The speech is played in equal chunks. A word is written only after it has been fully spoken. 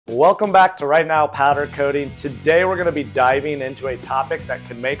Welcome back to Right Now Powder Coating. Today we're going to be diving into a topic that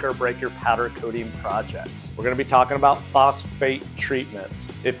can make or break your powder coating projects. We're going to be talking about phosphate treatments.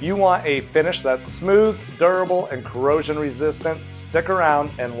 If you want a finish that's smooth, durable, and corrosion resistant, stick around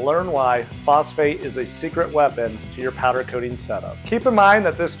and learn why phosphate is a secret weapon to your powder coating setup. Keep in mind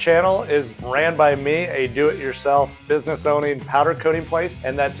that this channel is ran by me, a do-it-yourself business owning powder coating place,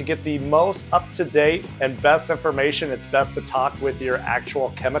 and that to get the most up-to-date and best information, it's best to talk with your actual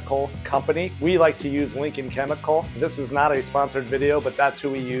chemical company. We like to use Lincoln Chemical. This is not a sponsored video, but that's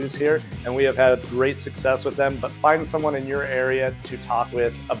who we use here, and we have had great success with them. But find someone in your area to talk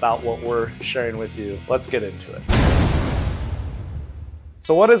with about what we're sharing with you. Let's get into it.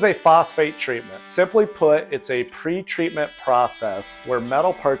 So what is a phosphate treatment? Simply put, it's a pre-treatment process where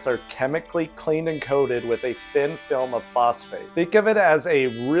metal parts are chemically cleaned and coated with a thin film of phosphate. Think of it as a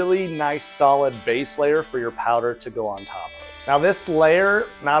really nice solid base layer for your powder to go on top of. Now this layer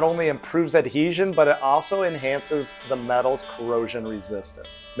not only improves adhesion, but it also enhances the metal's corrosion resistance,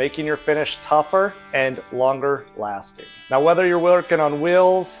 making your finish tougher and longer lasting. Now whether you're working on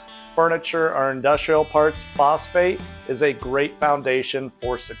wheels, furniture, or industrial parts, phosphate is a great foundation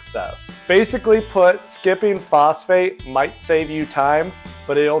for success. Basically put, skipping phosphate might save you time,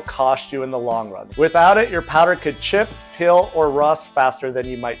 but it'll cost you in the long run. Without it, your powder could chip, peel, or rust faster than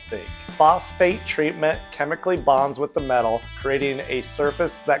you might think. Phosphate treatment chemically bonds with the metal, creating a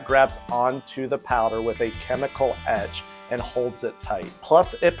surface that grabs onto the powder with a chemical etch and holds it tight.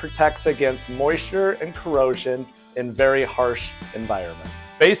 Plus, it protects against moisture and corrosion in very harsh environments.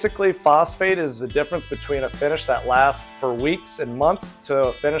 Basically, phosphate is the difference between a finish that lasts for weeks and months to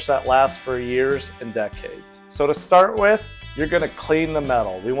a finish that lasts for years and decades. So to start with, you're gonna clean the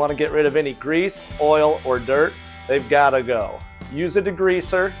metal. We wanna get rid of any grease, oil, or dirt. They've gotta go. Use a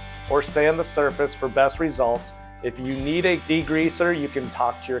degreaser or sand the surface for best results. If you need a degreaser, you can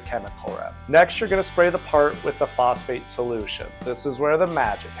talk to your chemical rep. Next, you're gonna spray the part with the phosphate solution. This is where the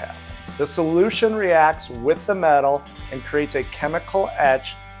magic happens. The solution reacts with the metal and creates a chemical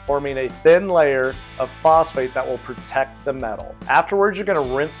etch, forming a thin layer of phosphate that will protect the metal. Afterwards, you're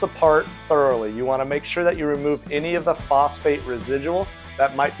gonna rinse the part thoroughly. You wanna make sure that you remove any of the phosphate residual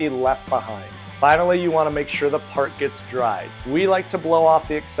that might be left behind. Finally, you want to make sure the part gets dried. We like to blow off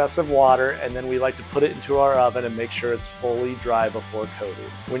the excessive water, and then we like to put it into our oven and make sure it's fully dry before coating.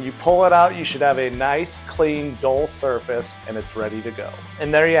 When you pull it out, you should have a nice, clean, dull surface, and it's ready to go.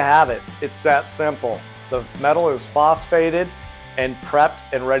 And there you have it. It's that simple. The metal is phosphated and prepped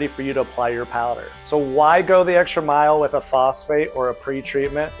and ready for you to apply your powder. So why go the extra mile with a phosphate or a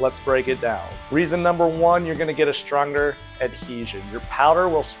pre-treatment? Let's break it down. Reason number one, you're gonna get a stronger adhesion. Your powder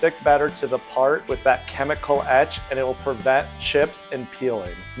will stick better to the part with that chemical etch, and it will prevent chips and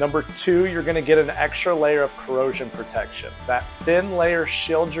peeling. Number two, you're gonna get an extra layer of corrosion protection. That thin layer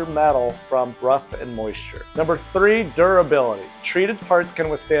shields your metal from rust and moisture. Number three, durability. Treated parts can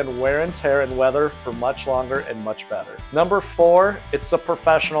withstand wear and tear and weather for much longer and much better. Number four, it's a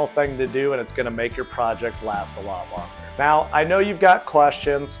professional thing to do, and it's gonna make your project last a lot longer. Now, I know you've got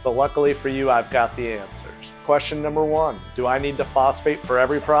questions, but luckily for you, I've got the answers. Question number one, do I need to phosphate for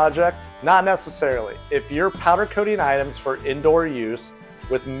every project? Not necessarily. If you're powder coating items for indoor use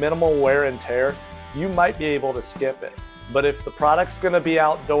with minimal wear and tear, you might be able to skip it. But if the product's gonna be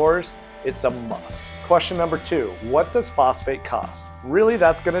outdoors, it's a must. Question number two, what does phosphate cost? Really,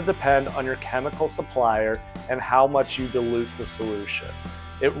 that's gonna depend on your chemical supplier and how much you dilute the solution.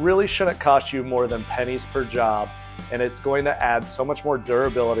 It really shouldn't cost you more than pennies per job, and it's going to add so much more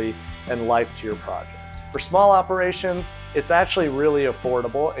durability and life to your project. For small operations, it's actually really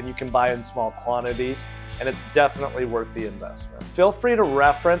affordable, and you can buy in small quantities, and it's definitely worth the investment. Feel free to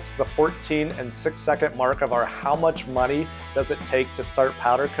reference the 14 and 6-second mark of our How Much Money Does It Take to Start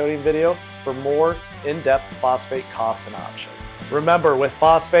Powder Coating video for more in-depth phosphate costs and options. Remember, with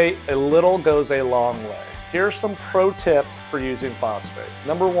phosphate, a little goes a long way. Here are some pro tips for using phosphate.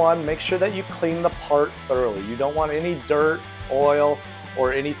 Number one, make sure that you clean the part thoroughly. You don't want any dirt, oil,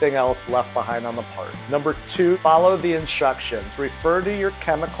 or anything else left behind on the part. Number two, follow the instructions. Refer to your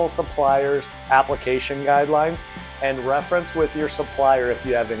chemical supplier's application guidelines and reference with your supplier if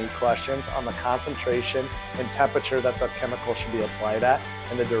you have any questions on the concentration and temperature that the chemical should be applied at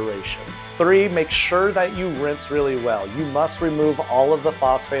and the duration. Three, make sure that you rinse really well. You must remove all of the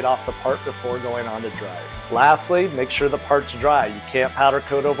phosphate off the part before going on to dry. Lastly, make sure the part's dry. You can't powder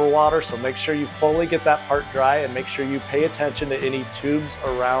coat over water, so make sure you fully get that part dry, and make sure you pay attention to any tubes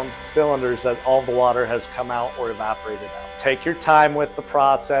around cylinders that all the water has come out or evaporated out. Take your time with the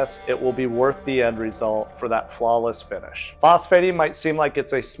process. It will be worth the end result for that flawless finish. Phosphating might seem like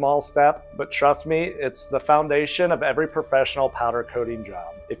it's a small step, but trust me, it's the foundation of every professional powder coating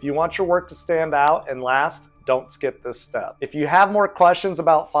job. If you want your work to stand out and last, don't skip this step. If you have more questions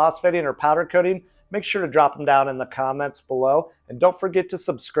about phosphating or powder coating, make sure to drop them down in the comments below. And don't forget to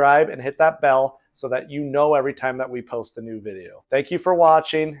subscribe and hit that bell so that you know every time that we post a new video. Thank you for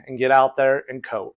watching, and get out there and coat.